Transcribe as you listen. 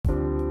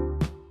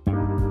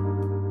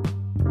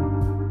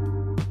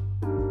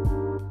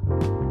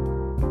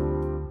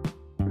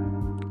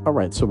All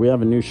right, so we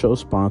have a new show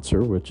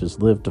sponsor, which is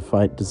Live to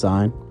Fight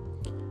Design.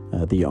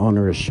 The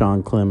owner is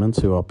Sean Clemens,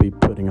 who I'll be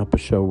putting up a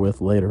show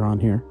with later on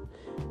here.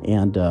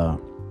 And, I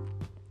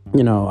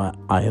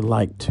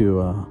like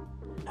to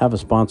have a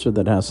sponsor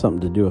that has something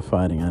to do with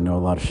fighting. I know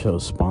a lot of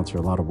shows sponsor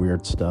a lot of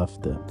weird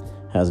stuff that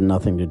has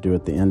nothing to do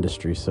with the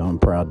industry, so I'm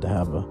proud to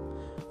have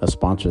a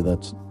sponsor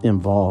that's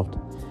involved.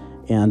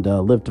 And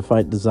Live to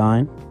Fight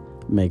Design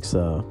makes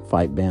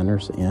fight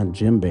banners and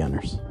gym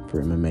banners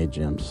for MMA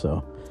gyms.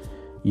 So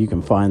you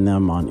can find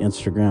them on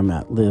Instagram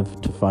at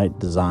Live to Fight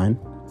Design.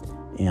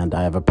 And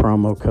I have a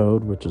promo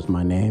code, which is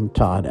my name,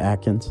 Todd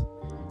Atkins.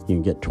 You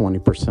can get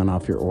 20%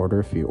 off your order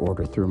if you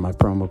order through my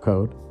promo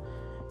code.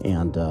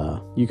 And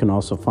you can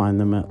also find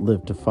them at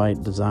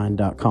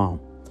livetofightdesign.com.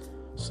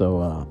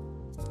 So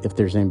if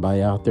there's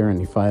anybody out there,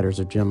 any fighters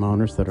or gym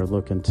owners that are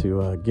looking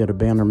to get a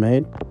banner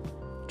made,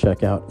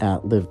 check out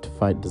at Live to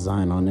Fight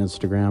Design on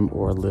Instagram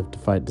or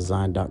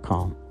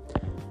livetofightdesign.com.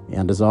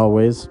 And as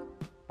always,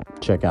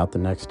 check out the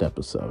next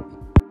episode.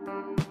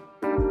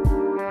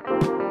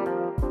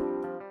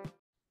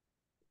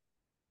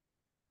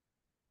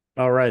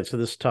 All right, so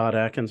this is Todd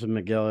Atkins and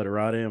Miguel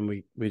Ederati, and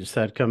we just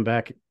had to come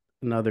back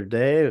another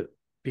day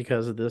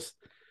because of this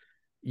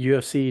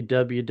UFC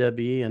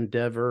WWE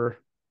Endeavor,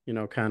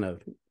 kind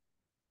of,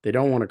 they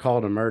don't want to call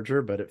it a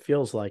merger, but it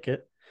feels like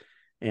it.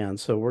 And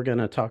so we're going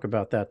to talk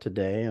about that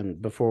today.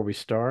 And before we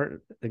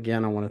start,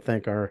 again, I want to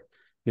thank our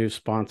new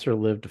sponsor,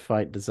 Live to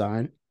Fight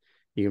Design.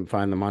 You can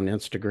find them on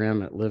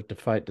Instagram at Live to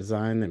Fight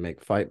Design. They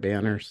make fight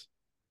banners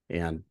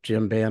and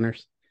gym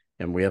banners.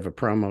 And we have a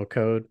promo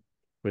code,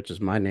 which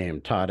is my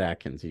name, Todd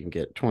Atkins. You can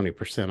get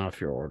 20%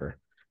 off your order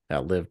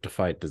at Live to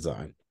Fight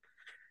Design.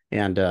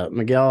 And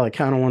Miguel, I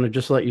kind of want to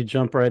just let you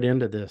jump right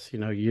into this.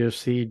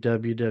 UFC,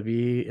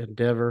 WWE,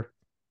 Endeavor.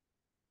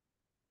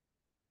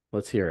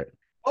 Let's hear it.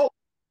 Oh,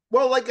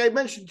 well, like I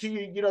mentioned to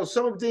you,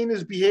 some of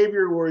Dana's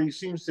behavior where he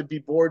seems to be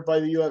bored by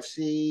the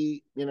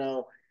UFC,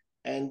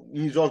 and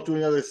he's off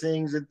doing other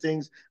things and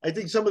things. I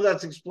think some of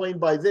that's explained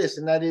by this,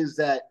 and that is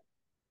that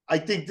I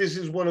think this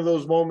is one of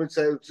those moments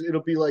that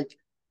it'll be like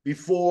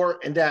before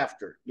and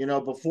after,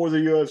 before the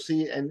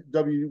UFC and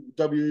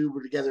WWE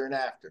were together and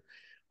after.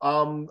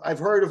 I've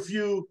heard a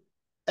few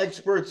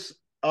experts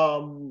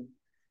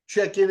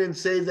check in and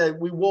say that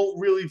we won't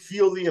really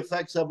feel the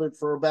effects of it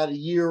for about a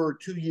year or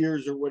 2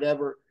 years or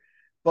whatever,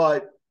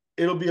 but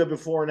it'll be a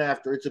before and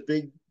after. It's a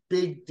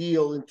big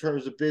deal in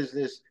terms of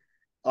business.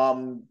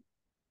 Um,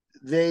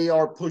 they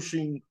are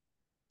pushing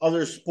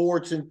other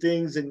sports and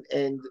things and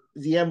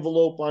the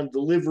envelope on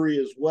delivery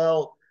as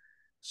well.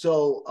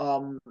 So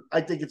I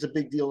think it's a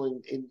big deal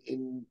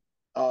in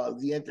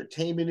the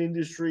entertainment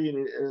industry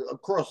and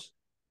across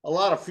a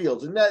lot of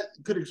fields, and that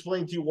could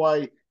explain to you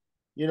why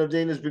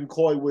Dana's been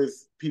coy with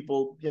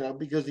people,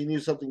 because he knew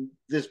something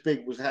this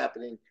big was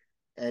happening,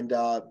 and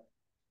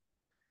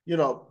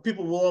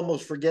people will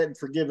almost forget and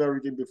forgive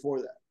everything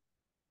before that.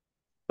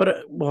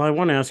 But well, I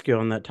want to ask you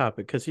on that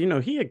topic because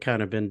he had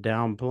kind of been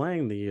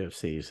downplaying the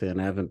UFC,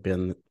 and haven't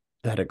been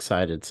that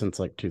excited since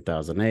like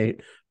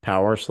 2008.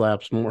 Power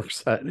Slap's more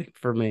exciting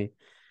for me.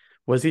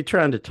 Was he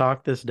trying to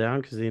talk this down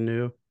because he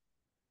knew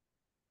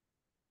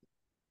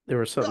there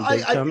was No, something I,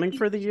 big I think coming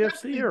for the he UFC,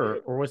 definitely or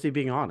knew. or was he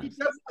being He honest?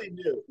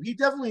 definitely knew. He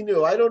definitely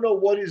knew. I don't know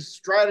what his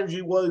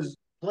strategy was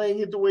playing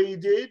it the way he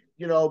did,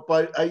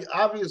 but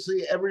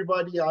obviously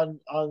everybody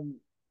on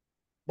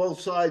both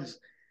sides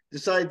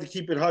decided to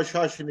keep it hush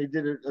hush, and they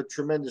did a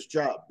tremendous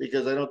job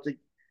because I don't think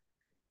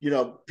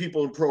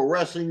people in pro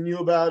wrestling knew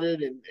about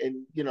it, and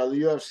the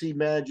UFC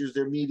manages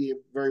their media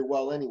very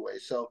well anyway.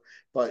 So,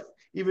 but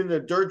even the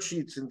dirt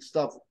sheets and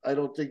stuff, I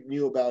don't think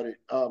knew about it.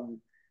 On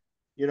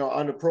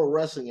the pro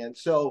wrestling end.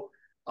 So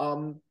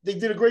they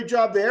did a great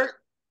job there,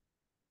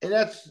 and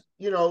that's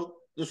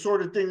the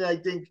sort of thing that I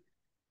think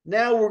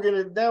now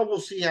we'll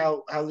see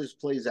how this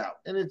plays out,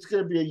 and it's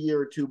gonna be a year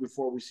or two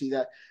before we see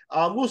that.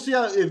 We'll see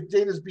how if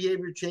Dana's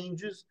behavior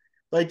changes,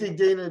 but I think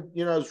Dana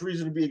has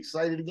reason to be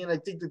excited again. I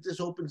think that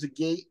this opens a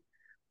gate.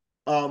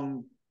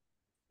 Um,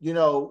 you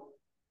know,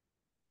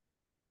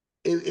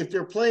 if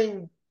they're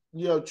playing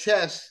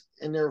chess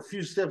and they're a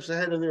few steps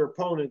ahead of their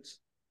opponents,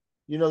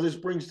 this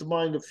brings to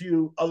mind a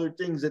few other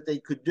things that they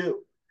could do.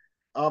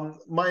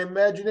 My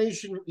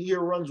imagination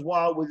here runs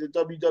wild with the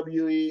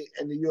WWE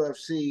and the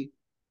UFC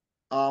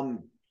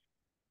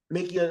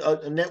making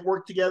a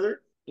network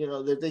together.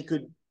 That they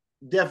could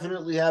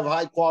definitely have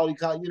high quality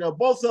content.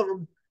 Both of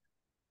them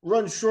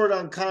run short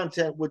on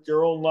content with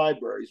their own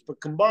libraries,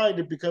 but combined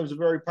it becomes a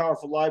very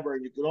powerful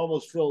library. You could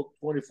almost fill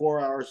 24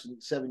 hours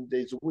and 7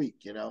 days a week.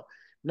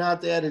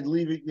 Not that I'd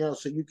leave it,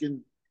 so you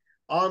can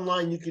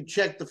online you can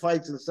check the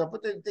fights and stuff,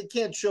 but they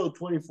can't show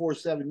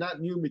 24/7,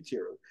 not new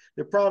material.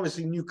 They're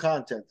promising new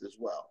content as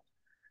well,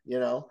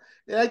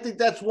 and I think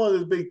that's one of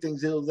the big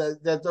things that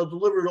they'll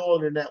deliver it all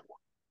in their network.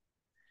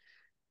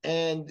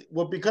 And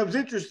what becomes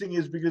interesting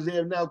is because they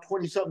have now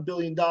 20 something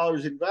 $billion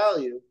in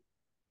value,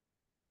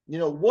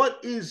 what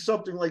is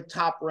something like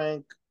Top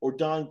Rank or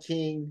Don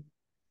King?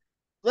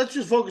 Let's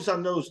just focus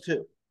on those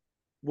two.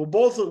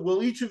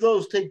 Will each of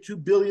those take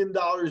 $2 billion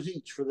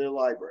each for their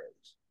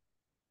libraries?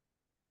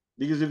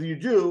 Because if you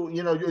do,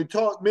 you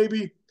talk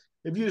maybe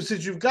if you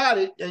since you've got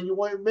it and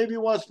maybe you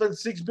want to spend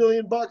 $6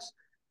 billion,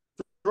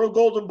 throw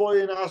Golden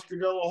Boy and Oscar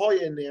De La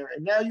Hoya in there,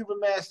 and now you've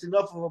amassed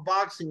enough of a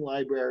boxing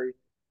library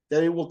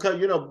that it will cut.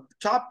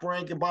 Top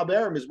rank in Bob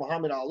Arum is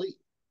Muhammad Ali.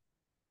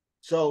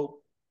 So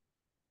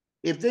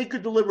if they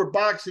could deliver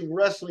boxing,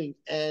 wrestling,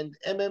 and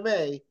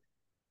MMA,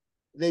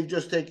 they've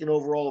just taken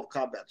over all of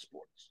combat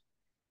sports.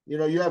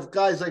 You have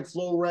guys like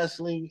Flow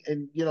Wrestling,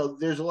 and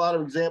there's a lot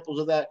of examples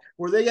of that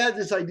where they had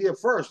this idea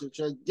first, it's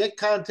to get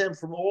content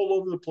from all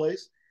over the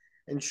place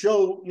and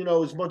show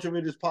as much of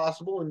it as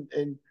possible,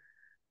 and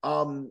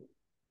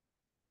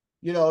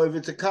if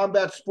it's a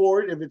combat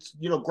sport, if it's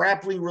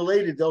grappling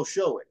related, they'll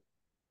show it.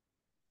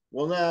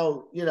 Well,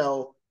 now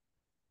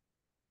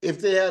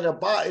if they had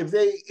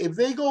if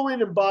they go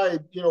in and buy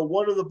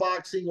one of the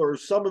boxing or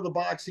some of the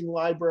boxing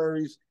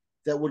libraries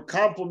that would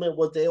complement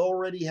what they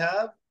already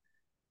have,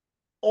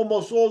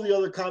 almost all the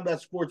other combat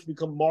sports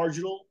become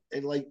marginal,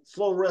 and like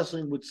Flow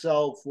Wrestling would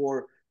sell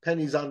for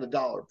pennies on the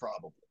dollar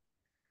probably,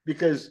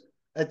 because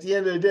at the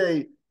end of the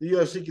day, the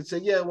UFC could say,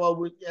 yeah, well,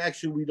 we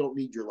don't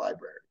need your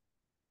library,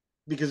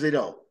 because they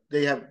don't.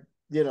 They have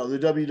the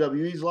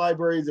WWE's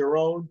library, their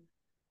own,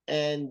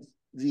 and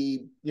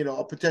the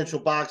a potential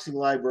boxing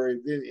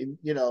library in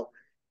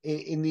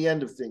the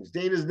end of things.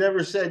 Dana's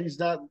never said he's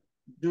not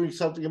doing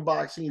something in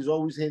boxing. He's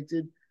always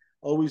hinted,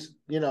 always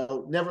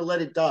never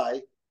let it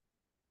die.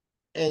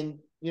 And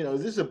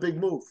this is a big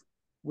move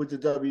with the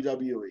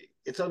WWE.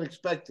 It's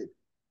unexpected.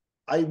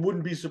 I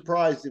wouldn't be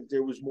surprised if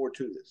there was more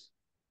to this.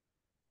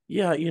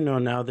 Yeah,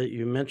 now that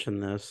you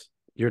mention this,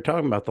 you're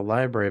talking about the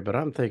library, but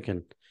I'm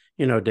thinking,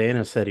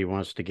 Dana said he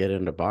wants to get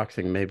into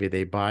boxing. Maybe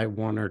they buy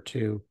one or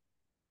two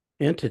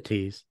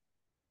entities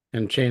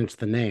and change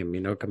the name,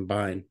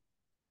 combine,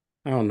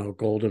 I don't know,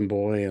 Golden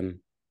Boy and,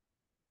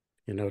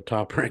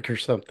 Top Rank or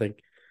something.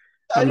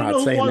 I'm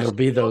not saying it'll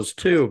be those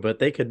two, but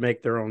they could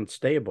make their own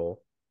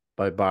stable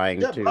by buying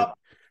two.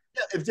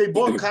 If they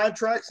bought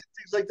contracts and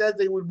things like that,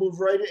 they would move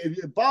right in.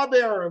 If Bob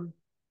Arum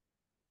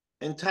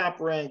and Top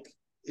Rank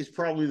is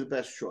probably the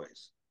best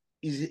choice.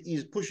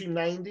 He's pushing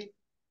 90.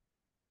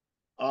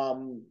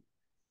 And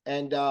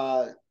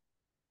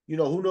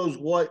who knows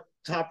what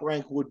Top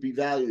Rank would be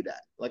valued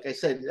at. Like I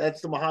said,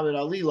 that's the Muhammad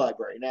Ali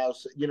library. Now,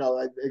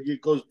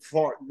 it goes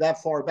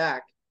that far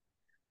back.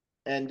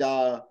 And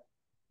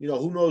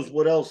who knows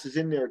what else is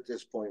in there at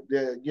this point.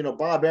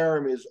 Bob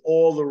Arum is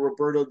all the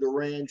Roberto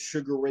Duran,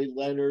 Sugar Ray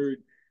Leonard,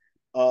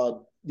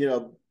 all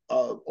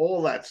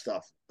that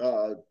stuff.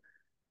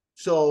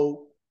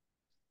 So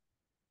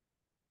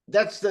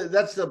that's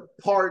the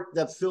part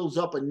that fills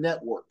up a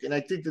network. And I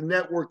think the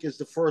network is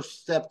the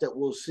first step that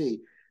we'll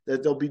see,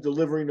 that they'll be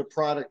delivering the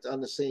product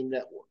on the same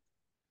network.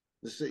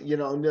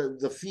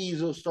 The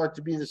fees will start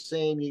to be the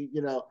same.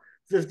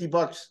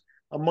 $50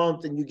 a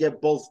month, and you get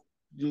both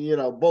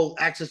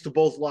access to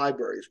both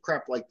libraries,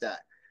 crap like that,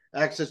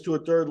 access to a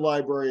third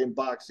library in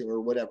boxing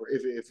or whatever,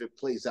 if it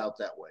plays out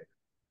that way.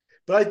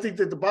 But I think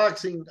that the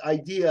boxing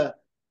idea,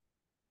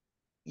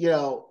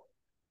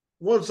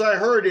 once I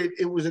heard it,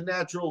 it was a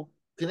natural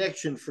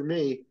connection for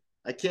me.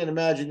 I can't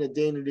imagine that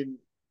Dana didn't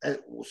at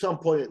some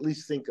point at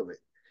least think of it.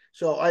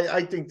 So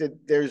I think that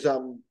there's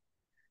a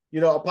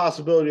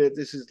possibility that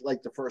this is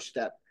like the first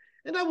step,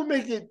 and that would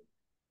make it.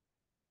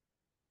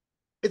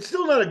 It's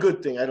still not a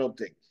good thing, I don't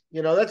think.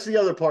 That's the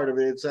other part of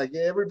it. It's like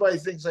everybody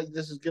thinks like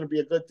this is going to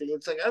be a good thing.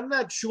 It's like I'm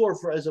not sure,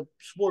 as a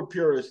sport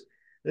purist,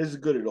 this is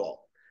good at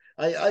all.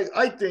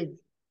 I think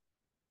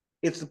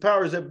it's the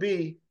powers that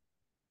be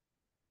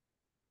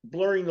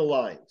blurring the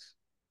lines.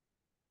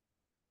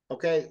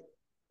 Okay,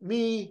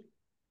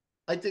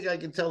 I think I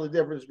can tell the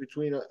difference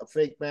between a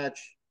fake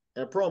match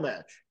and a pro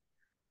match,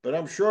 but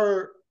I'm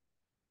sure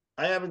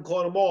I haven't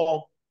caught them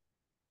all.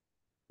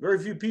 Very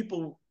few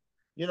people,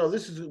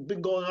 this has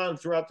been going on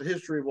throughout the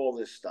history of all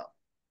this stuff.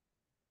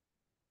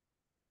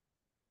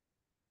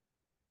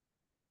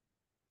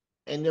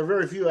 And there are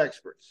very few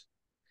experts.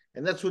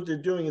 And that's what they're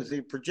doing, is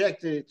they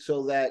projected it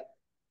so that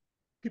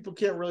people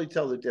can't really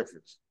tell the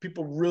difference.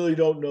 People really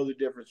don't know the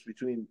difference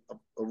between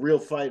a real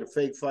fight, a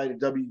fake fight, a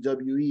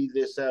WWE,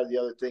 this, that, or the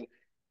other thing,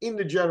 in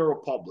the general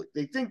public.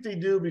 They think they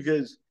do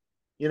because,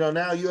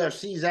 now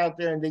UFC's out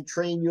there and they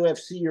train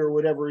UFC or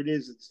whatever it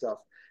is and stuff.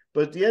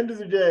 But at the end of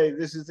the day,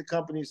 this is the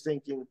companies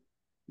thinking,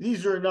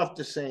 these are enough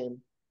the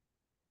same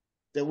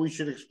that we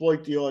should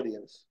exploit the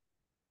audience,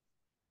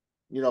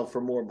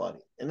 for more money.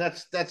 And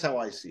that's how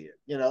I see it.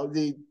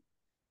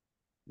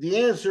 The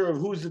answer of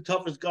who's the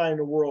toughest guy in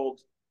the world,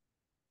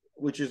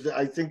 which is,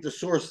 I think, the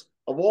source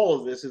of all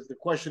of this, is the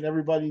question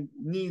everybody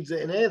needs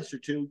an answer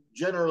to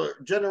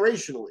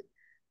generationally.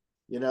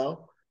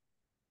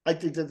 I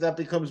think that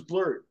becomes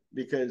blurred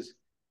because,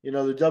 the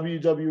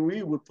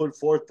WWE would put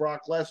forth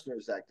Brock Lesnar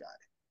as that guy,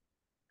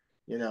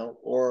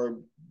 or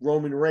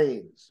Roman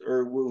Reigns,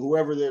 or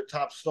whoever their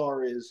top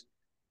star is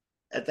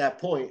at that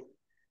point.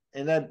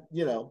 And that,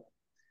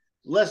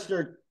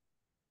 Lesnar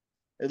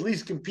at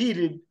least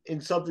competed in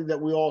something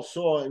that we all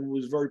saw and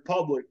was very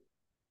public.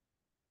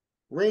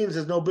 Reigns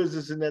has no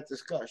business in that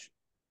discussion.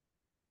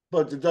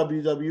 but the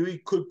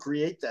WWE could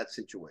create that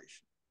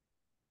situation,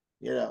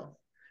 you know.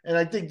 And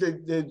I think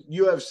that the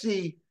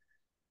UFC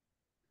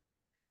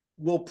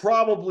will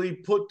probably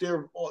put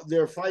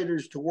their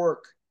fighters to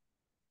work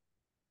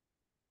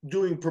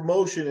doing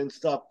promotion and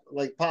stuff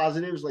like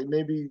positives, like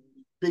maybe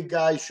big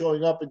guys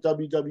showing up at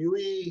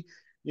WWE,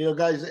 you know,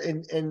 guys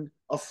and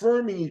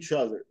affirming each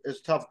other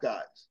as tough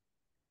guys.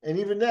 And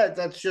even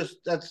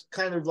that's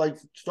kind of like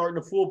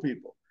starting to fool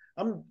people.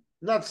 I'm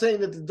not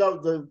saying that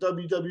the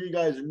WWE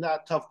guys are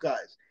not tough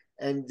guys,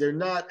 and they're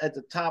not at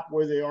the top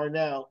where they are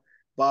now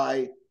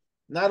by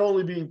not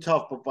only being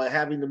tough, but by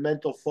having the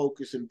mental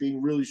focus and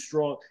being really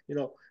strong. You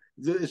know,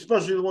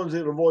 especially the ones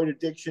that avoid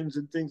addictions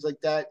and things like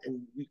that.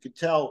 And you could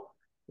tell,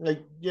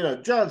 like, you know,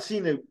 John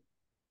Cena is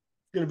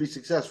going to be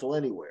successful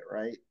anywhere,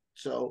 right?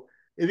 So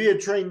if he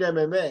had trained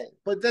MMA,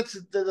 but that's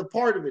the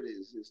part of it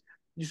is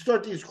you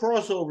start these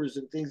crossovers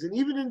and things, and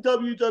even in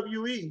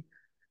WWE,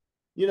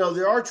 you know,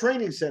 there are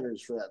training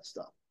centers for that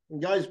stuff.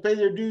 And guys pay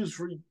their dues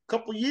for a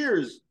couple of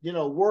years, you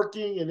know,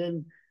 working and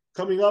then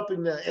coming up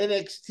in the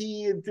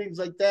NXT and things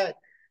like that.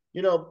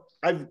 You know,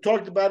 I've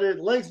talked about it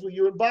at length with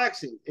you in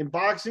boxing. In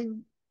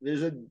boxing,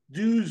 there's a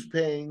dues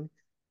paying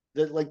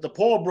that like the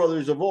Paul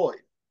brothers avoid,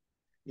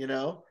 you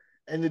know,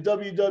 and the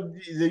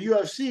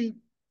UFC,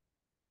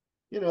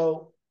 you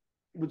know,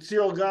 with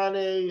Cyril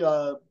Gane,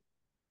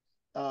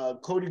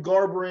 Cody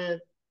Garbrandt,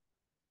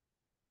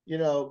 you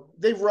know,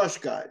 they've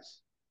rushed guys.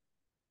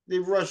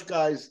 They've rushed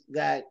guys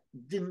that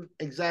didn't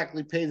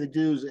exactly pay the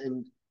dues.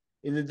 And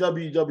in the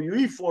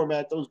WWE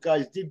format, those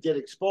guys did get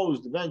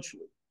exposed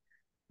eventually,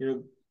 you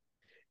know,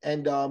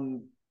 and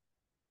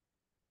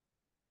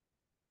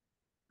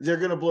they're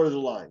going to blur the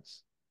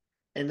lines.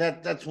 And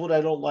that's what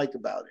I don't like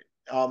about it.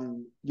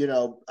 You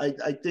know,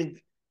 I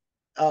think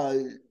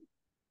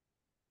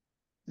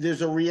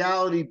there's a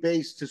reality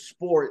base to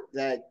sport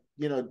that,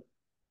 you know,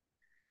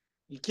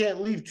 you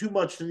can't leave too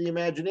much to the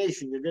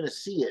imagination. You're going to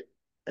see it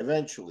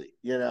eventually,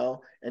 you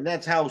know, and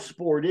that's how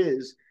sport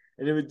is.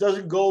 And if it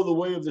doesn't go the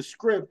way of the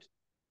script,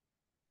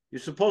 you're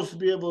supposed to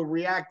be able to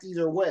react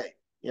either way,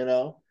 you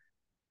know.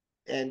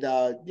 And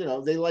you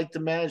know, they like to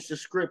manage the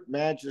script,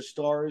 manage the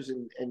stars,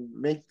 and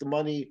make the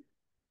money,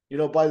 you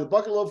know, by the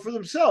bucket load for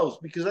themselves.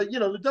 Because you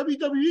know, the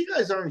WWE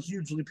guys aren't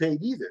hugely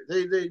paid either.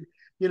 They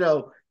you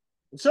know,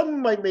 some of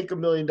them might make $1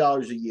 million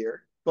a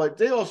year, but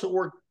they also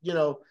work, you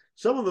know,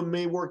 some of them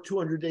may work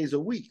 200 days a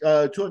week,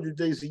 200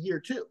 days a year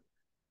too,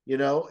 you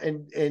know,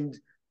 and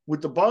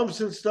with the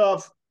bumps and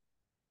stuff,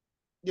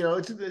 you know,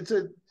 it's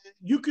a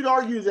you could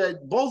argue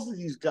that both of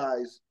these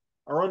guys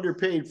are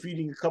underpaid,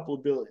 feeding a couple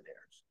of billionaires.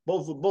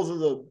 Both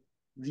of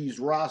these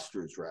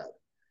rosters rather.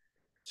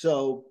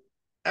 So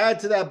add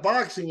to that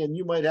boxing, and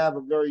you might have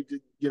a very,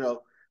 you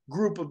know,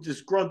 group of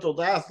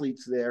disgruntled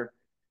athletes there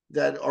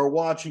that are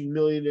watching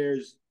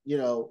millionaires, you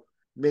know,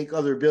 make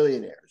other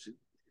billionaires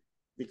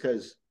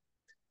because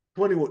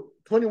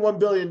 21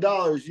 billion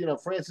dollars, you know,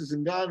 Francis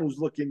Ngannou's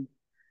looking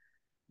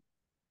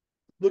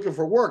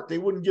for work. They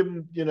wouldn't give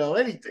him, you know,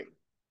 anything.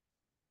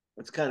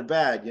 It's kind of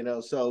bad, you know.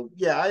 So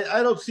yeah,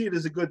 I don't see it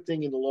as a good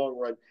thing in the long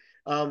run.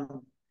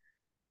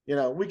 You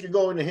know, we could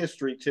go into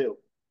history too.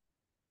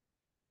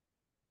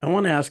 I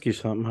want to ask you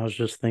something I was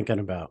just thinking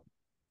about.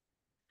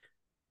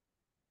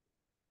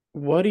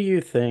 What do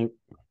you think?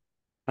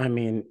 I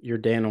mean, you're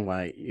Dana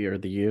White, you're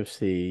the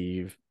UFC,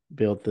 you've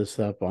built this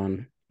up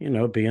on, you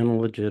know, being a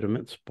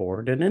legitimate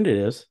sport, and it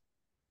is.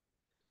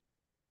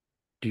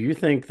 Do you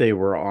think they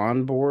were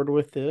on board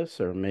with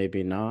this, or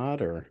maybe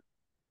not? Or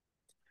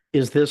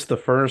is this the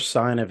first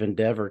sign of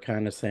Endeavor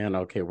kind of saying,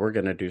 okay, we're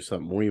going to do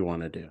something we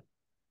want to do?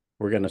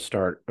 We're going to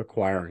start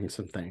acquiring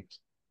some things.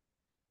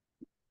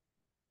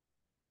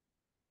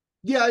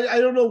 Yeah,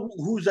 I don't know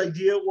whose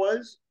idea it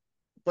was,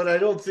 but I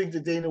don't think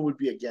that Dana would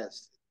be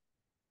against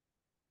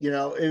it. You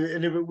know,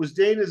 and if it was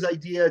Dana's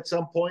idea at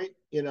some point,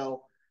 you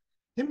know,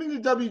 him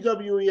and the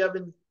WWE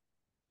haven't,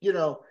 you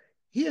know,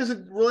 he has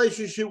a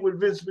relationship with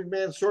Vince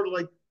McMahon sort of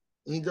like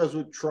he does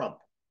with Trump.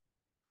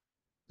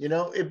 You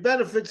know, it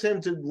benefits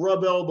him to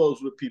rub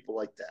elbows with people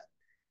like that.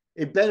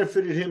 It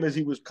benefited him as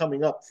he was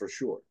coming up for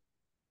sure.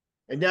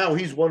 And now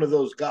he's one of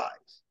those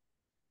guys,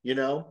 you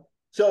know?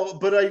 So,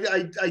 but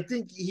I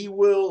think he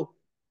will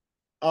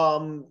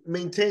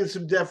maintain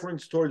some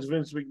deference towards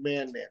Vince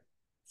McMahon there.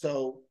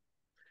 So,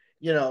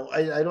 you know,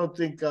 I don't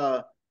think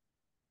the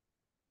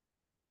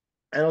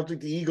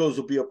egos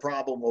will be a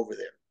problem over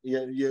there.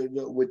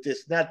 With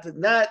this, not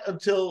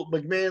until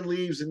McMahon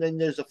leaves, and then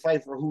there's a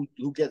fight for who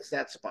gets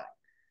that spot.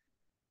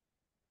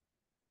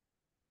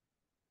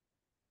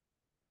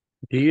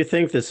 Do you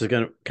think this is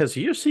going to, because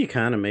UFC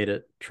kind of made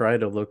it try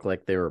to look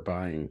like they were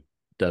buying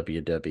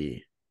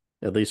WWE,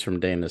 at least from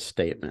Dana's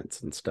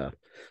statements and stuff.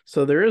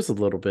 So there is a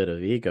little bit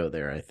of ego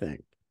there, I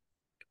think.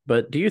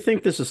 But do you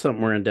think this is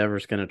something where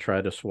Endeavor's going to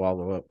try to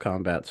swallow up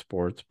combat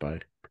sports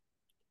by,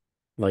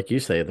 like you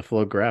say, the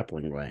Flow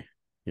Grappling way?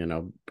 You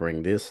know,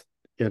 bring this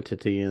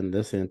entity in,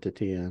 this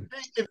entity in.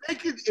 If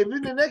in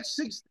the next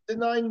 6 to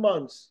 9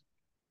 months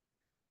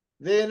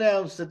they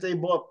announce that they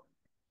bought,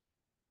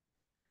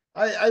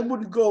 I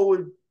wouldn't go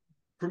with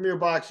Premier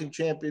Boxing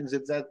Champions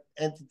if that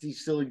entity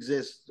still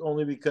exists,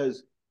 only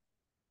because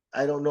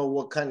I don't know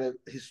what kind of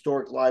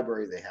historic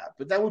library they have.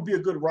 But that would be a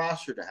good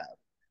roster to have.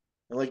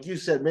 And like you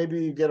said,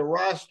 maybe you get a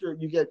roster,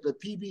 you get the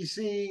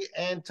PBC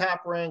and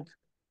Top Rank,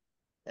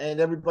 and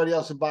everybody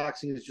else in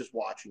boxing is just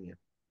watching you.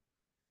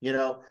 You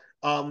know,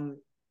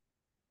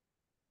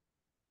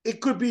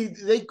 it could be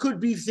they could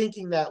be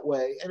thinking that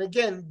way. And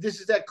again, this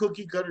is that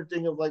cookie cutter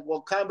thing of like,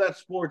 well, combat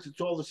sports,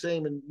 it's all the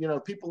same, and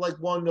people like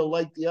one, they'll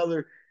like the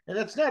other, and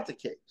that's not the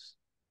case.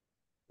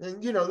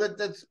 And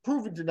that's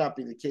proven to not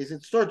be the case.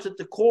 It starts at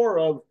the core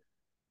of,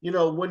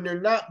 when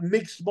they're not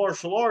mixed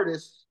martial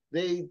artists,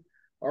 they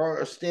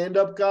are a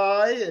stand-up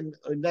guy, and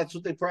that's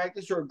what they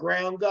practice, or a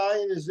ground guy,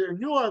 and is there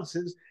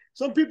nuances?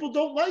 Some people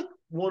don't like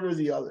one or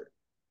the other,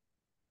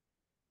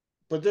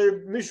 but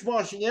they're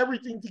mishmashing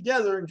everything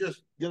together and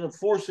just gonna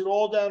force it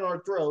all down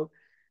our throat.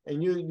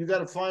 And you got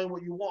to find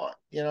what you want,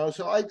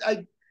 So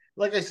I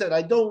like I said,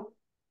 I don't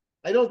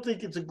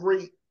think it's a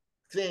great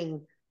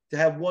thing to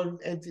have one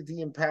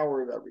entity in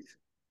power of everything.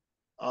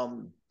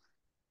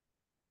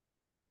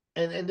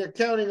 And they're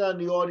counting on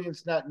the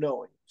audience not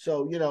knowing.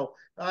 So,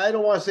 I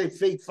don't want to say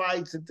fake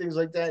fights and things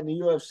like that in the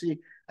UFC.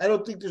 I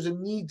don't think there's a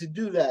need to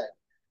do that.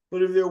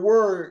 But if there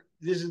were,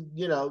 this is,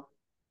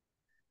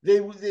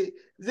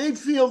 they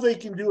feel they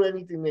can do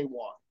anything they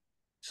want.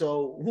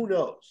 So who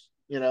knows?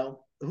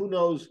 Who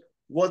knows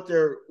what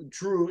their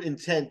true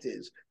intent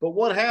is? But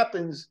what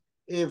happens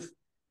if,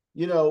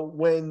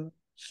 when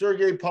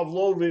Sergey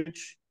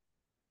Pavlovich,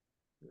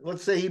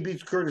 let's say he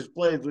beats Curtis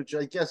Blades, which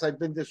I guess I've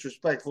been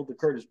disrespectful to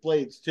Curtis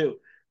Blades too.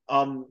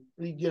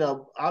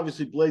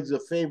 Obviously Blades is a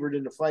favorite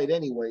in the fight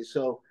anyway.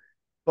 So,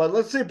 but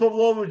let's say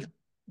Pavlovich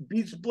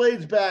beats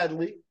Blades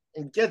badly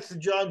and gets the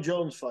John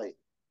Jones fight.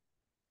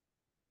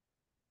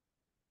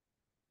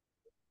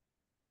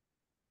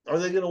 Are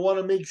they going to want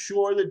to make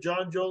sure that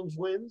John Jones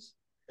wins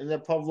and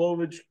that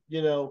Pavlovich,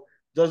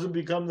 doesn't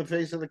become the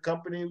face of the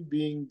company,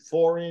 being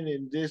foreign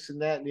and this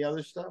and that and the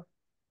other stuff?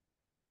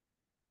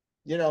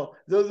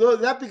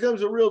 That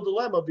becomes a real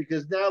dilemma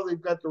because now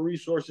they've got the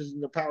resources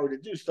and the power to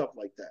do stuff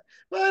like that.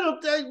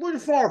 But we're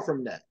far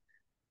from that.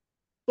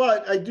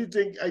 But I do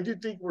think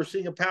we're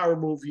seeing a power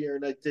move here,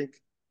 and I think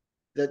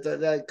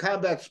that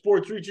combat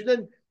sports reach. And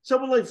then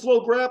someone like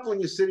Flow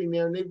Grappling is sitting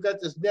there, and they've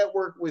got this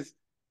network with,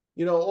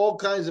 all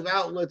kinds of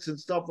outlets and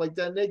stuff like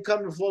that. And they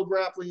come to Flow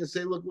Grappling and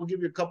say, "Look, we'll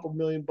give you a couple $1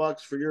 million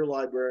for your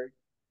library."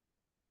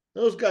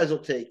 Those guys will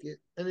take it,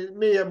 and it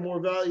may have more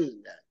value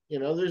than that.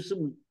 There's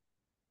some,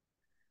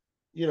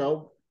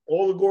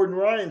 all the Gordon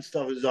Ryan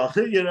stuff is on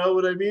it. You know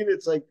what I mean?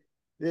 It's like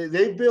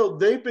they've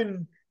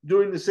been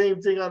doing the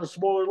same thing on a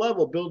smaller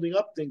level, building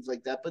up things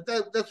like that. But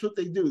that's what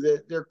they do.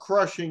 They're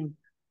crushing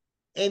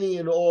any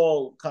and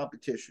all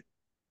competition.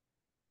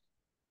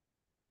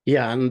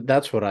 Yeah, and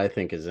that's what I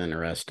think is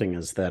interesting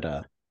is that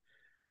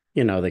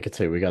they could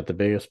say we got the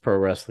biggest pro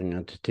wrestling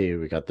entity,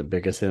 we got the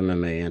biggest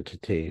MMA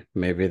entity.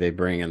 Maybe they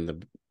bring in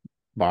the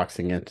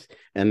boxing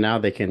and now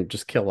they can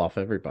just kill off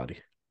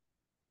everybody.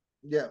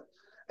 Yeah.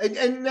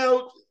 And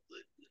now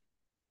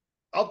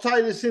I'll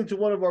tie this into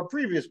one of our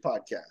previous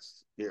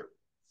podcasts here.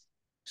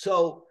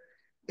 So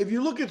if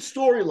you look at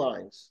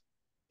storylines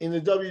in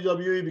the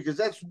WWE, because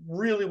that's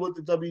really what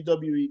the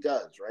WWE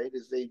does, right?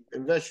 Is they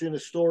invest you in a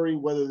story,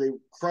 whether they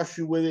crush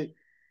you with it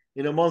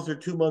in a month or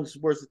 2 months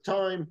worth of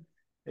time,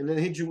 and then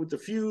hit you with the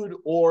feud,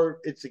 or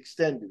it's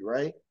extended,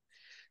 right?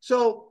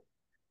 So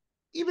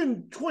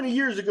even 20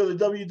 years ago,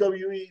 the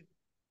WWE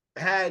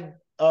had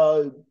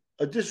a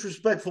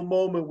disrespectful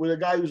moment with a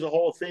guy who's a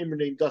Hall of Famer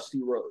named Dusty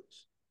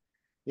Rhodes.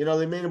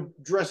 They made him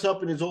dress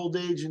up in his old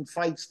age and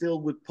fight still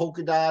with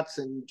polka dots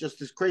and just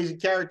this crazy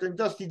character. And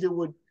Dusty did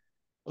what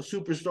a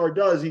superstar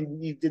does.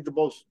 He did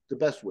the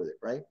best with it,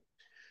 right?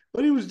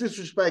 But he was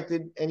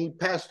disrespected and he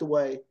passed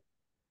away.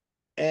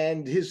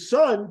 And his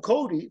son,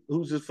 Cody,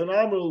 who's a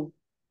phenomenal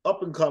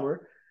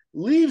up-and-comer,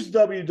 leaves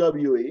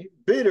WWE,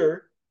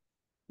 bitter,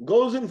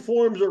 goes and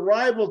forms a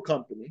rival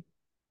company,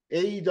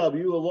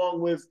 AEW, along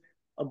with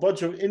a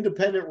bunch of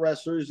independent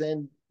wrestlers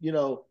and,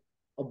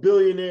 a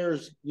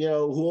billionaires, who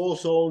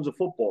also owns a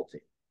football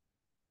team.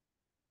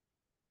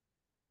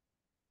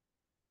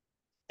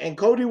 And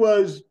Cody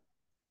was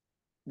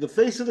the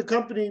face of the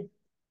company,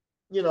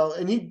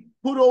 and he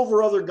put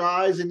over other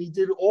guys and he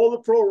did all the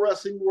pro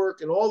wrestling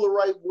work and all the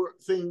right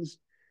things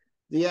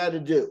he had to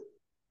do.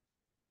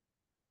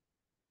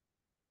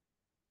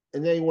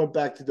 And then he went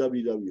back to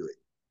WWE.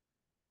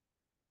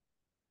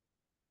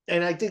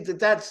 And I think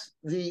that's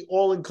the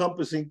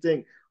all-encompassing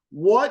thing.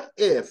 What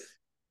if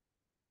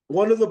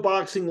one of the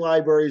boxing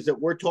libraries that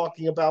we're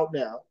talking about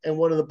now and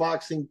one of the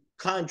boxing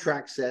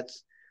contract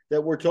sets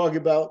that we're talking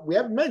about, we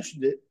haven't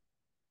mentioned it,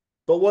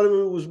 but what if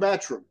it was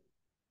Matchroom?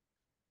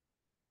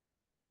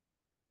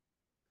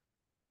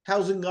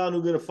 How's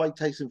Ngannou going to fight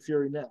Tyson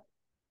Fury now?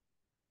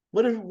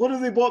 What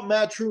if they bought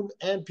Matchroom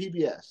and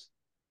PBS?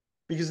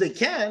 Because they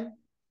can.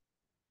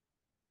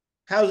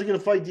 How's he going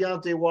to fight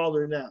Deontay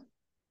Wilder now?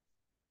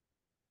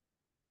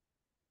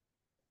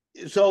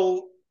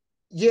 So,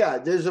 yeah,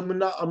 there's a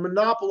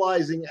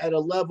monopolizing at a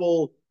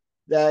level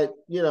that,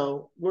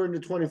 we're in the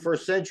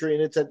 21st century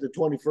and it's at the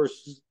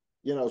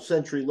 21st,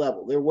 century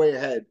level. They're way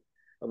ahead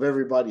of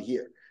everybody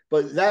here.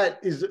 But that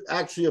is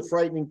actually a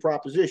frightening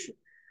proposition.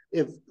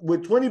 If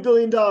with $20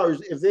 billion,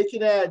 if they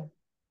can add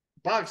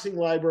boxing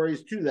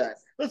libraries to that,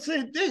 let's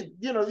say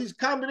these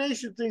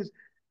combination things,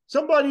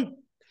 somebody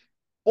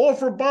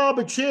offer Bob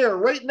a chair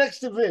right next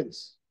to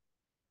Vince.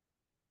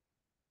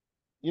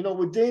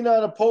 With Dana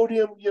on a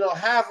podium,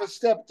 half a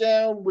step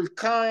down with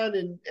Khan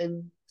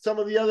and some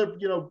of the other,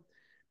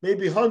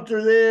 maybe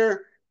Hunter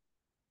there.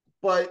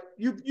 But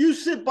you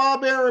sit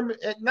Bob Arum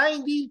at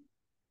 90,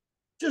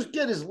 just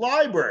get his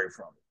library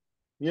from him.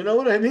 You know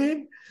what I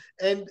mean?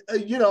 And,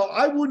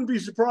 I wouldn't be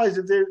surprised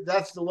if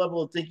that's the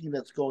level of thinking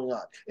that's going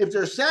on. If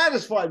they're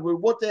satisfied with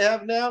what they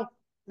have now,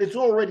 it's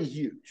already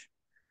huge.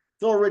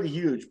 It's already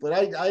huge. But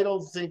I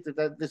don't think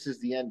that this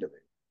is the end of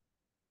it.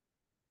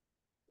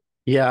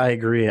 Yeah, I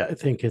agree. I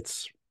think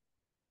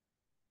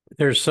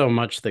there's so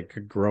much that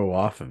could grow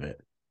off of it,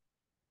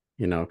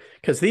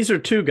 because these are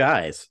two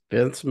guys,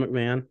 Vince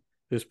McMahon,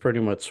 who's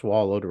pretty much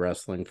swallowed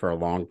wrestling for a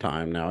long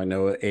time now. I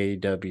know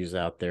AEW's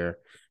out there,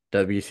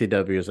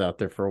 WCW is out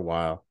there for a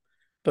while,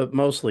 but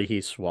mostly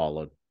he's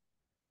swallowed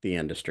the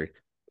industry.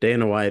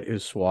 Dana White,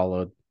 who's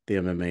swallowed the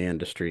MMA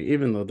industry,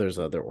 even though there's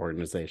other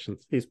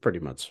organizations, he's pretty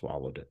much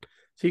swallowed it.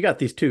 So you got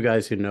these two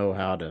guys who know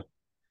how to,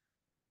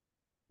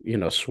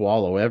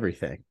 swallow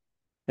everything.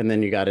 And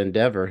then you got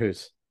Endeavor,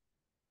 who's,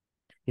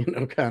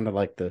 kind of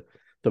like the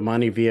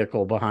money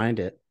vehicle behind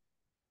it.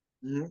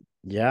 Mm-hmm.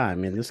 Yeah, I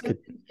mean, this could.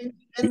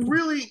 And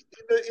really,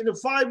 in the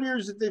 5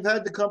 years that they've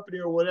had the company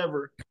or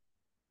whatever,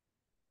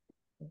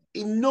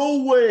 in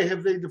no way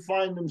have they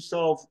defined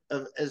themselves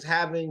as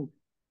having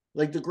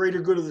like the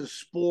greater good of the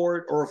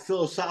sport or a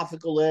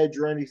philosophical edge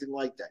or anything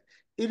like that.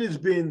 It has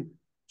been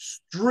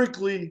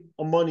strictly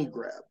a money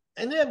grab.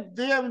 And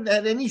they haven't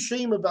had any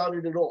shame about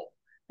it at all.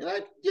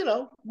 And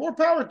more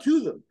power to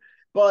them.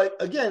 But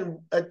again,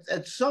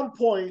 at some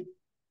point,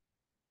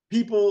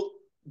 people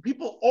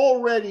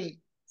already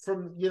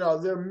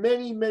there are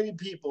many, many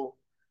people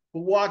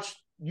who watched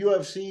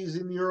UFCs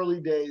in the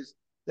early days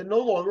that no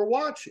longer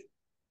watch it.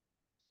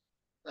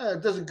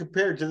 It doesn't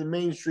compare to the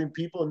mainstream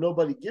people, and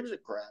nobody gives a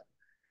crap.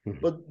 Mm-hmm.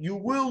 But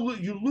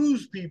you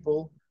lose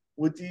people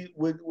with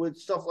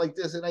stuff like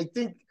this, and I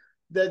think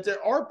that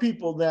there are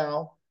people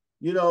now,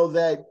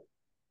 that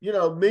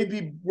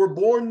maybe were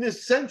born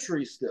this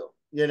century still,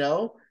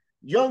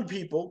 young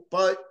people,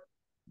 but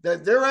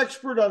that they're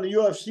expert on the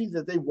UFC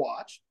that they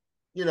watched.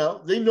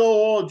 They know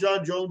all of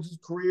John Jones's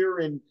career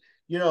and,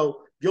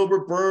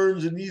 Gilbert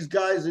Burns and these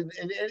guys and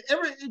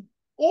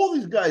all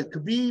these guys,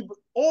 Khabib,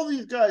 all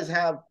these guys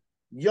have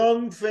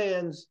young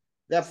fans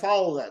that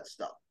follow that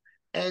stuff.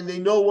 And they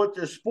know what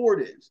their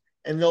sport is.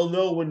 And they'll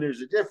know when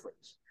there's a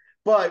difference.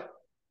 But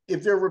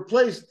if they're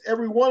replaced,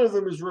 every one of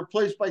them is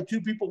replaced by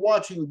two people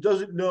watching who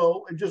doesn't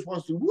know and just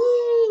wants to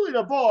woo in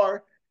a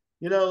bar,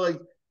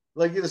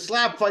 like the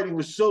slap fighting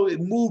was so it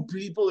moved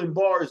people in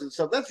bars and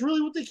stuff. That's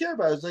really what they care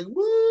about. It's like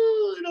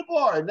woo in a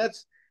bar, and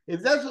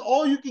if that's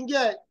all you can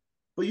get,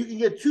 but you can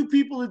get two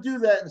people to do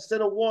that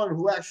instead of one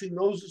who actually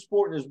knows the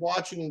sport and is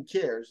watching and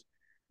cares.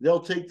 They'll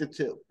take the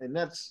two, and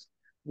that's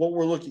what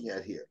we're looking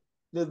at here.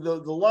 The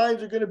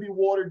lines are going to be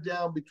watered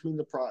down between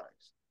the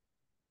products.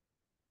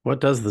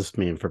 What does this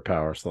mean for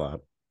Power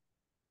Slap?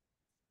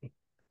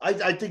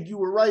 I think you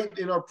were right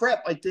in our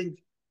prep. I think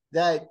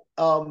that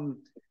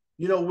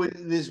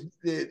with this,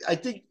 I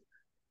think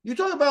you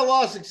talk about a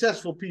lot of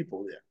successful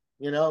people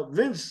there.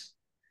 Vince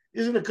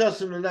isn't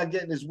accustomed to not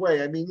getting his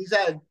way. I mean, he's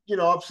had,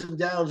 ups and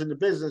downs in the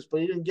business,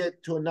 but he didn't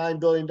get to a $9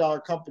 billion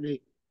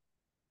company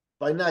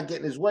by not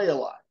getting his way a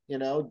lot.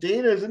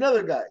 Dana is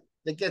another guy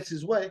that gets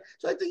his way.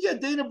 So I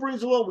think, Dana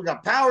brings along. We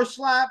got Power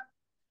Slap.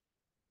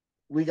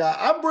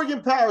 I'm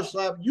bringing Power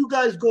Slap. You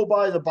guys go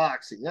buy the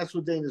boxing. That's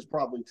what Dana's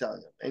probably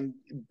telling him.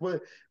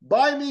 And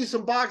buy me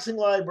some boxing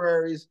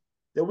libraries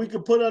that we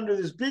can put under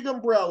this big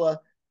umbrella,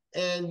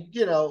 and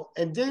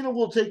and Dana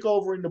will take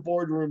over in the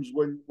boardrooms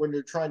when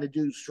they're trying to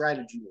do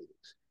strategy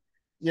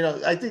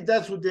meetings. I think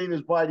that's what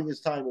Dana's biding his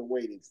time and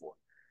waiting for.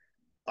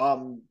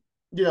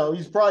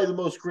 He's probably the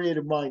most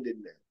creative mind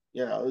in there.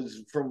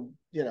 Is from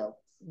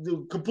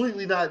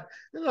completely not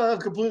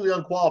completely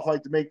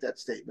unqualified to make that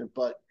statement,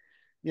 but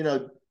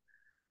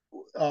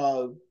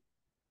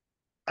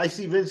I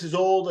see Vince is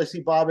old. I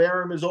see Bob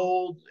Arum is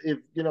old. If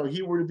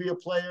he were to be a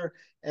player,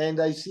 and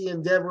I see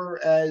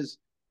Endeavor as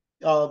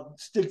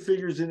stick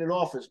figures in an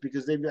office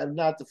because they have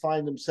not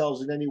defined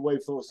themselves in any way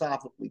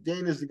philosophically.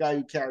 Dana's the guy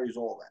who carries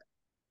all that.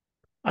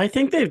 I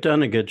think they've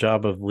done a good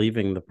job of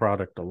leaving the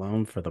product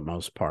alone for the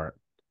most part.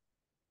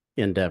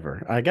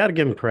 Endeavor, I got to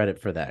give them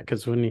credit for that,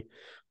 because when you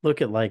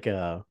look at like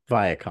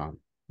Viacom,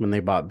 when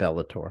they bought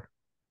Bellator,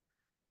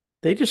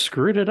 they just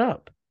screwed it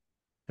up,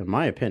 in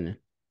my opinion.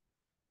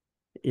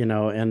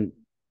 And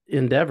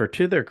Endeavor,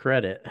 to their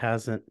credit,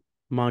 hasn't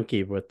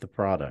monkeyed with the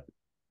product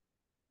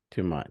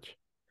too much.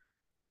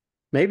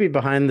 Maybe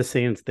behind the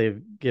scenes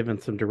they've given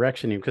some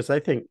direction, because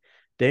I think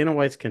Dana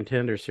White's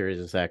Contender Series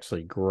has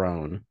actually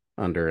grown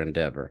under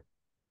Endeavor.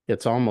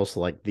 It's almost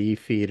like the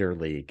feeder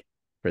league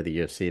for the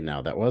UFC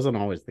now. That wasn't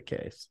always the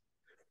case.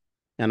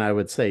 And I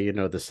would say,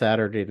 the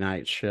Saturday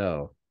night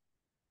show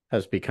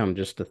has become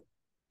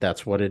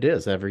that's what it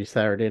is. Every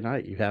Saturday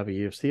night you have a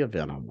UFC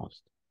event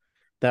almost.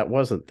 That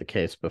wasn't the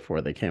case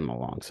before they came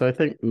along. So I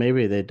think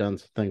maybe they've done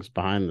some things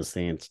behind the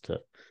scenes to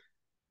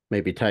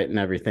maybe tighten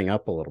everything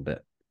up a little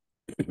bit.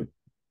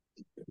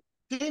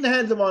 Dana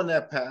had them on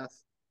that path.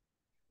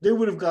 They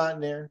would have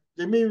gotten there.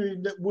 They maybe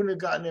wouldn't have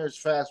gotten there as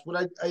fast.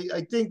 But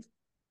I think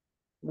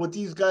what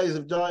these guys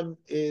have done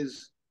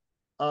is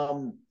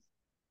on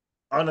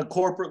a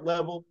corporate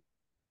level,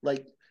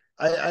 like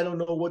I don't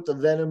know what the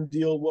Venom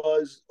deal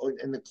was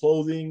and the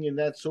clothing and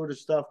that sort of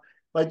stuff.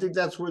 But I think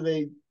that's where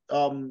they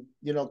come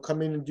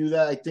in and do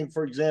that. I think,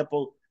 for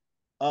example,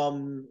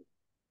 the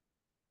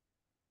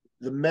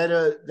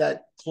Meta,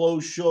 that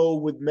closed show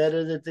with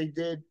Meta that they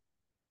did,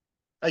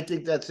 I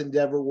think that's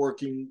Endeavor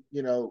working,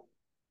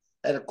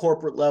 at a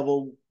corporate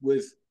level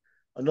with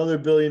another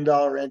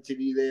billion-dollar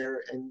entity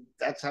there, and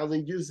that's how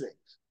they do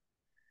things.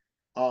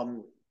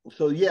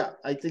 So yeah,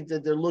 I think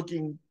that they're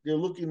looking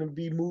to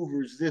be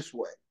movers this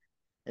way,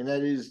 and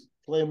that is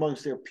play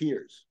amongst their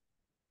peers.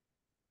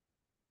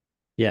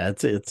 Yeah,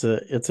 it's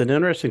an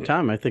interesting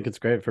time. I think it's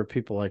great for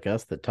people like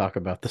us that talk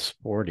about the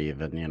sport,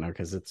 even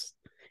because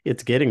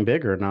it's getting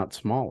bigger, not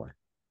smaller.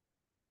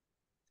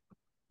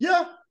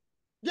 Yeah,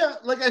 yeah.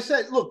 Like I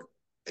said, look,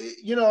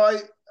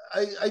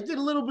 I did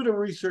a little bit of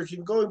research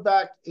and going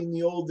back in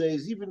the old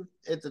days, even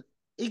at the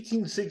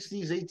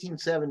 1860s,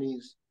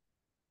 1870s,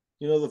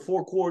 the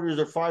four quarters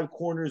or five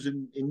corners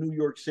in New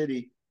York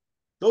City,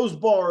 those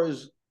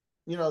bars,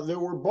 there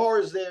were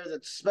bars there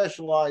that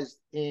specialized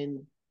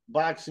in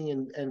boxing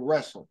and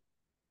wrestling.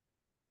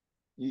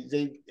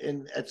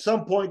 And at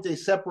some point they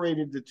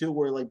separated the two,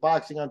 where like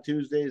boxing on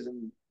Tuesdays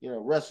and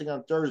wrestling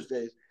on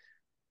Thursdays,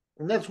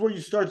 and that's where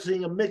you start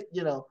seeing a mix.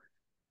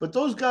 But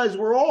those guys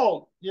were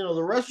all,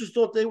 the wrestlers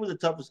thought they were the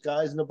toughest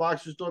guys, and the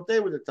boxers thought they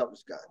were the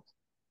toughest guys.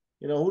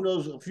 Who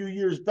knows? A few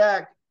years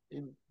back,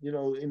 in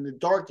the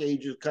dark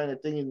ages kind of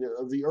thing,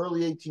 of the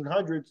early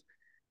 1800s,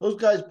 those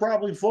guys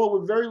probably fought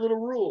with very little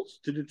rules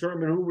to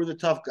determine who were the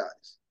tough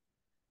guys.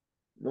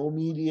 No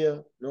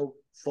media, no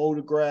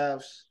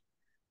photographs,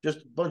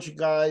 just a bunch of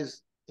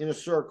guys in a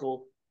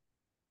circle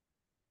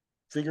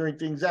figuring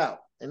things out.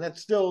 And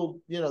that's still,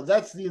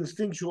 that's the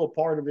instinctual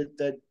part of it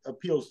that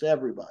appeals to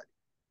everybody,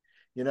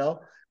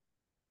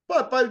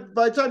 But by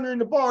the time you're in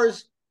the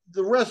bars,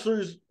 the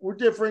wrestlers were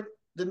different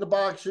than the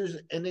boxers,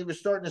 and they were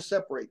starting to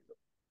separate them.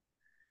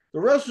 The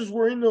wrestlers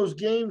were in those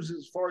games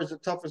as far as the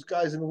toughest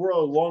guys in the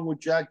world, along with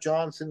Jack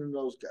Johnson and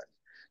those guys.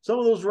 Some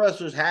of those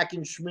wrestlers,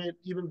 Hackenschmidt,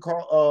 even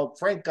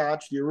Frank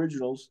Gotch, the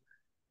originals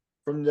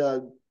from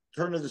the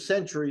turn of the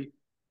century,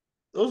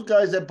 those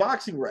guys had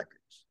boxing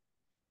records.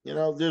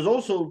 There's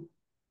also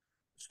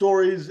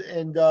stories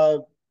and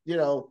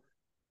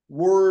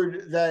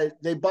word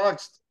that they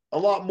boxed a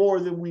lot more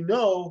than we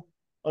know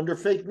under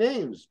fake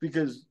names,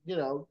 because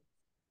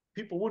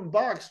people wouldn't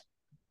box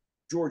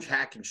George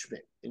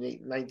Hackenschmidt in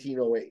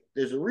 1908.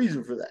 There's a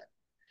reason for that.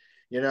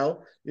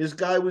 This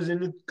guy was in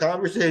the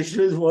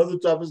conversation as one of the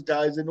toughest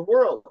guys in the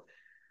world.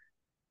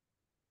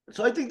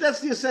 So I think that's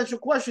the essential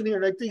question here,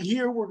 and I think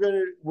here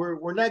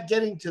we're not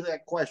getting to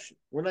that question.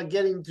 We're not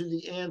getting to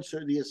the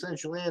answer, the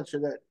essential answer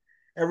that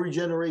every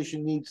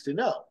generation needs to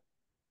know.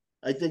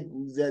 I think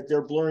that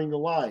they're blurring the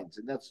lines,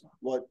 and that's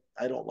what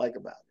I don't like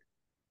about it.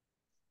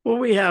 Well,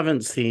 we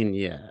haven't seen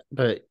yet,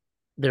 but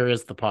there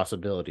is the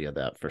possibility of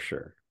that for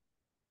sure.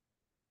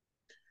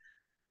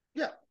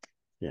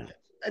 Yeah.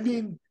 I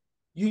mean,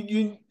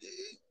 you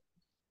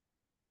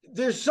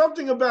there's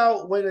something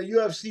about when a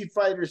UFC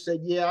fighter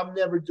said, "Yeah, I'm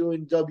never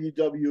doing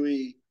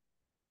WWE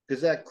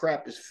because that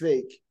crap is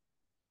fake,"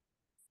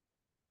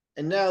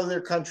 and now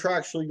they're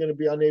contractually going to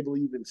be unable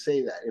to even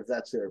say that if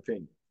that's their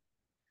opinion.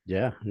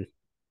 Yeah,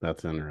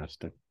 that's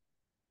interesting.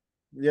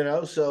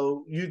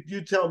 So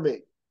you tell me.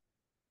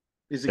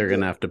 They're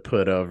going to have to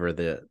put over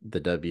the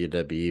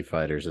WWE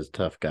fighters as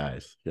tough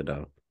guys,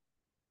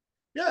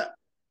 Yeah.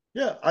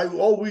 Yeah,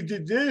 we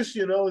did this,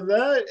 and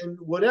that, and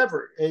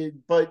whatever.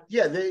 But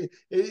yeah,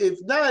 if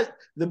not,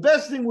 the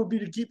best thing would be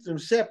to keep them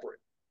separate,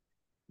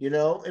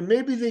 and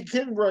maybe they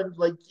can run,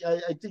 like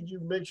I think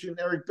you mentioned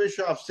Eric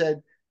Bischoff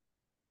said,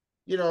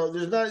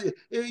 there's not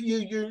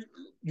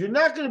you're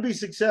not going to be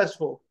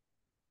successful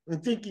in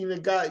thinking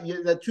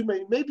that too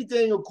many. Maybe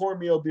Daniel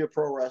Cormier will be a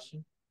pro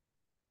wrestler.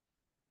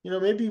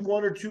 Maybe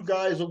one or two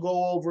guys will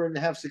go over and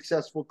have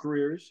successful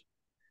careers.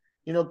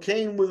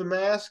 Kane with a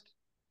mask.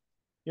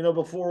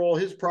 Before all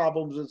his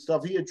problems and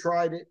stuff, he had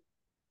tried it.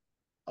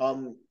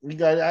 He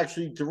got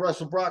actually to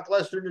wrestle Brock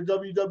Lesnar in the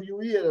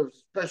WWE at a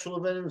special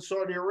event in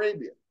Saudi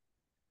Arabia.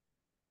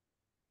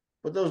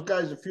 But those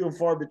guys are few and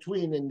far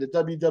between, and the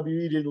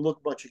WWE didn't look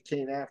much at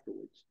Kane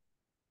afterwards.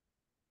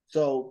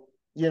 So,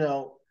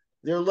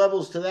 there are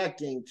levels to that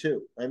game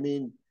too. I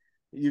mean,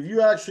 if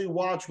you actually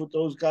watch what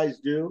those guys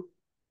do,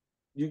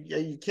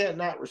 you can't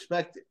not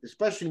respect it,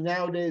 especially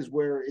nowadays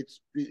where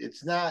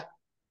it's not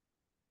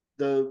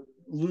the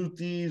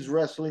Luthies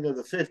wrestling of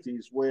the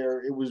 50s,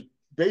 where it was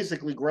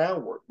basically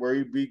groundwork, where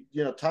you'd be,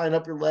 tying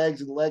up your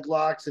legs and leg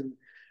locks and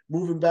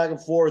moving back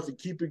and forth and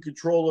keeping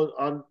control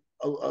on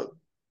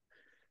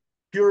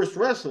purist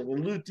wrestling.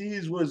 And Lou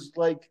Thesz was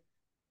like,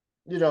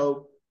 you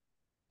know,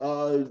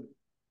 uh,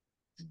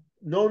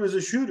 known as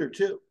a shooter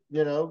too.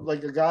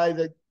 Like a guy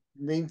that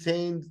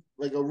maintained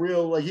like a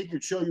real, like he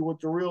could show you what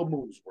the real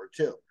moves were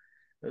too.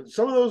 And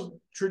some of those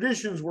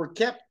traditions were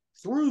kept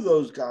through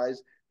those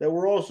guys that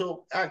were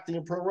also acting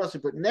in pro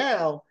wrestling. But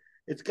now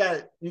you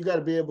got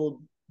to be able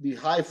to be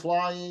high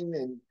flying,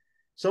 and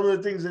some of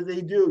the things that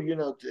they do,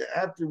 to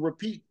have to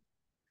repeat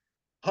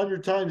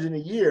 100 times in a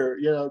year,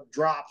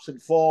 drops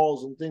and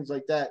falls and things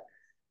like that.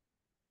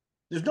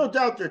 There's no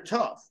doubt they're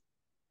tough,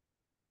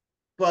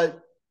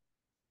 but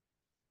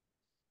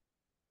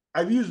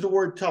I've used the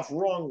word tough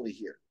wrongly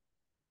here.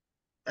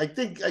 I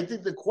think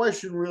the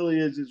question really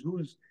is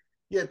who's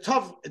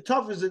tough.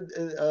 Tough is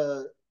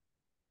a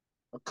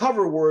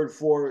cover word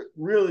for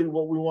really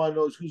what we want to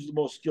know is who's the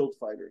most skilled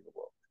fighter in the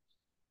world.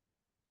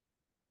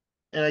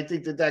 And I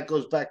think that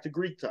goes back to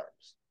Greek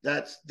times.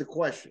 That's the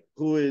question: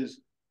 who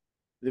is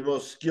the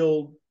most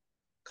skilled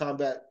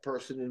combat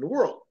person in the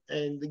world?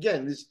 And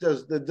again, this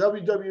does the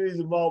WWE's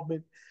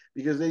involvement,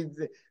 because they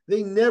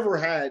never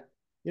had.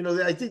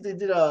 I think they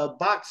did a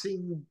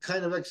boxing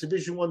kind of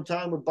exhibition one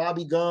time with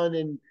Bobby Gunn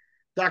and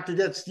Dr.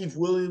 Death. Steve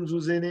Williams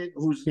was in it,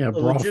 who's a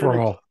brawl for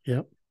all.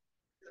 Yep.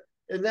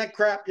 And that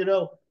crap,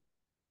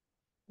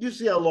 you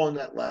see how long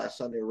that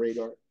lasts on their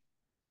radar.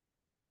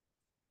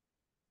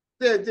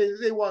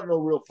 They want no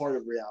real part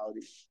of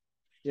reality,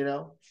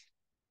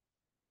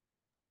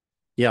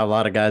 Yeah, a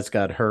lot of guys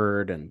got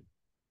hurt, and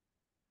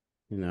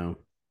they're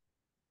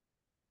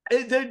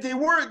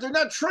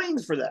not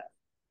trained for that,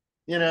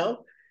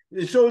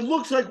 So it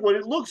looks like what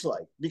it looks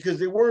like, because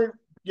they weren't,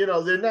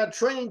 they're not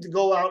trained to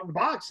go out and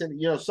box.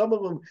 And, some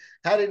of them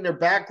had it in their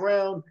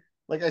background.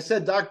 Like I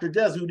said, Dr.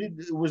 Death, who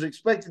was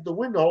expected to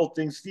win the whole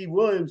thing, Steve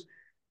Williams,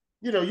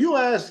 you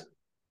ask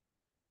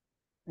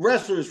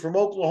wrestlers from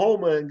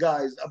Oklahoma and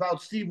guys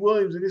about Steve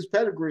Williams and his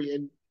pedigree,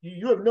 and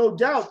you have no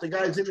doubt the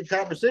guy's in the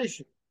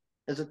conversation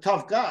as a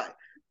tough guy.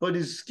 But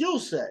his skill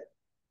set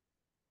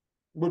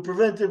would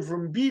prevent him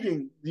from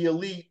beating the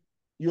elite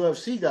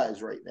UFC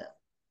guys right now.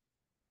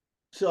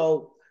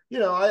 So,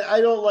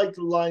 I don't like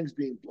the lines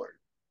being blurred.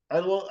 I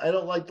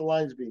don't like the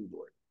lines being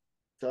blurred.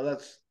 So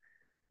that's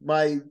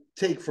my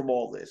take from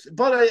all this.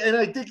 But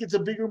I think it's a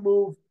bigger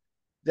move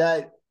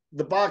that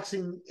the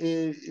boxing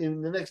is,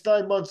 in the next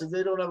 9 months, if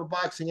they don't have a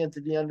boxing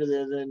entity under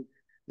there, then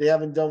they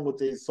haven't done what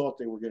they thought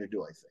they were going to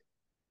do, I think.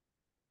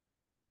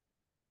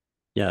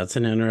 Yeah, it's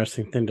an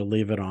interesting thing to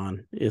leave it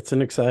on. It's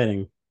an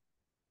exciting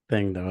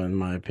thing, though, in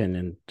my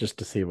opinion, just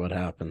to see what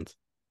happens.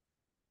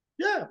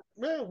 Yeah,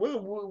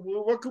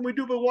 what can we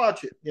do but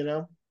watch it,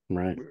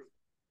 Right.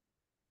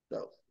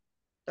 So,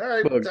 all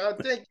right,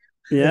 thank you.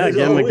 Yeah,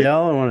 again,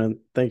 Miguel, I want to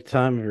thank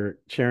Tom for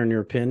sharing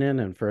your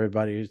opinion, and for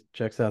everybody who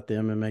checks out the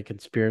MMA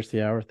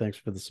Conspiracy Hour, thanks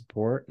for the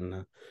support,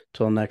 and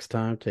until next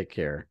time, take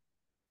care.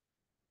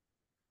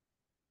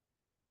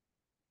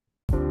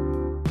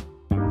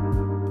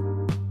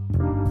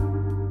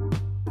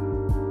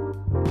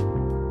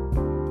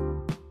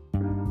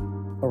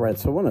 All right,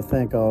 so I want to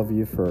thank all of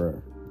you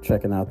for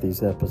checking out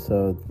these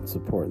episodes and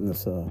supporting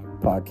this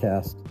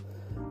podcast.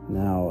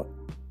 Now,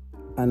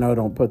 I know I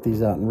don't put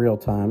these out in real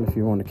time. If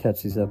you want to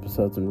catch these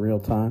episodes in real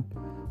time,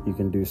 you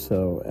can do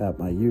so at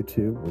my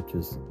YouTube, which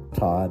is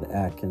Todd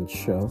Atkins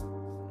Show.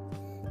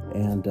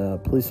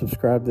 And please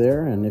subscribe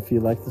there. And if you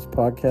like this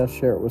podcast,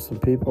 share it with some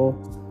people.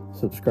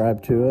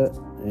 Subscribe to it.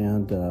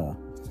 And,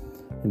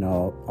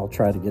 I'll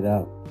try to get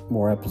out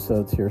more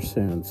episodes here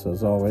soon. So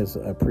as always,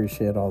 I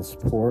appreciate all the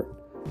support.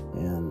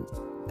 And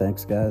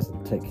thanks, guys,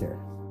 and take care.